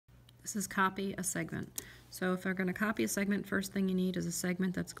This is copy a segment. So if we're going to copy a segment, first thing you need is a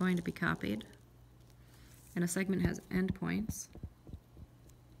segment that's going to be copied. And a segment has endpoints.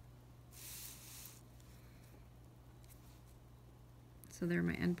 So they're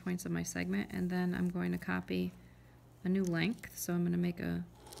my endpoints of my segment, and then I'm going to copy a new length. So I'm going to make a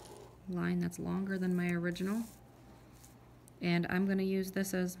line that's longer than my original. And I'm going to use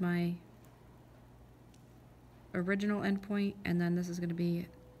this as my original endpoint, and then this is going to be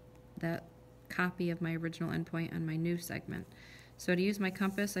that copy of my original endpoint on my new segment. So to use my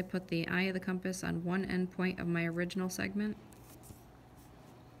compass, I put the eye of the compass on one endpoint of my original segment,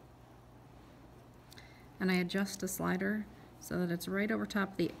 and I adjust the slider so that it's right over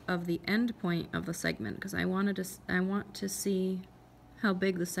top of the endpoint of the segment, because I want to see how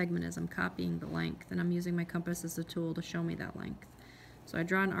big the segment is. I'm copying the length, and I'm using my compass as a tool to show me that length. So I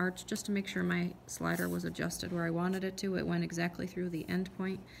draw an arch just to make sure my slider was adjusted where I wanted it to. It went exactly through the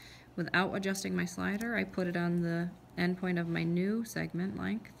endpoint. Without adjusting my slider, I put it on the endpoint of my new segment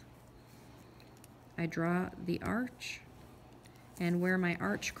length. I draw the arch, and where my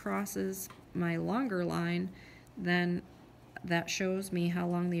arch crosses my longer line, then that shows me how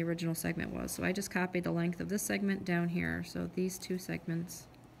long the original segment was. So I just copied the length of this segment down here, so these two segments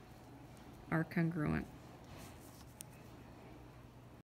are congruent.